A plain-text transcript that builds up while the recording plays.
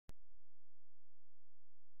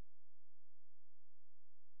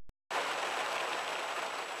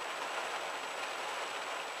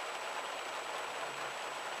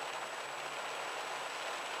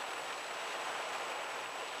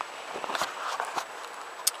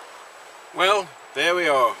Well, there we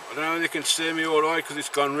are. I don't know if you can see me alright because it's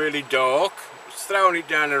gone really dark. It's throwing it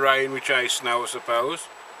down the rain, which ain't snow I suppose.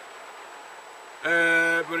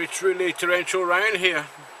 But it's really torrential rain here.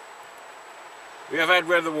 We have had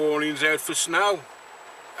weather warnings out for snow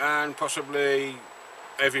and possibly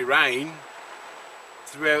heavy rain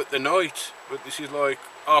throughout the night, but this is like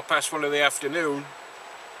 1:30 of the afternoon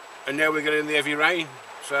and now we're getting the heavy rain,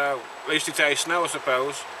 so at least it ain't snow I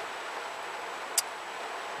suppose.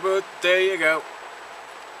 But there you go.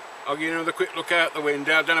 I'll give you another quick look out the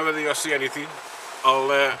window. I don't know whether you'll see anything.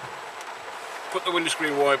 I'll put the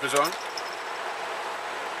windscreen wipers on.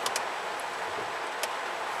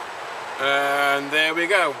 And there we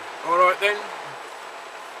go. Alright then.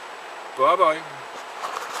 Bye bye.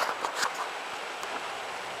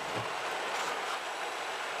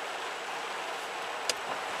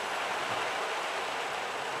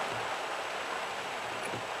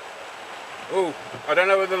 Oh, I don't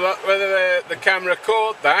know whether the camera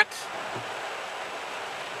caught that,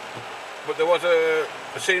 but there was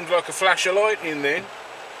it seems like a flash of lightning then.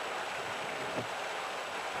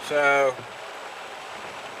 So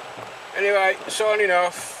anyway, signing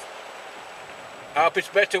off. Hope it's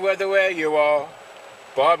better weather where you are.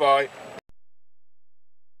 Bye bye.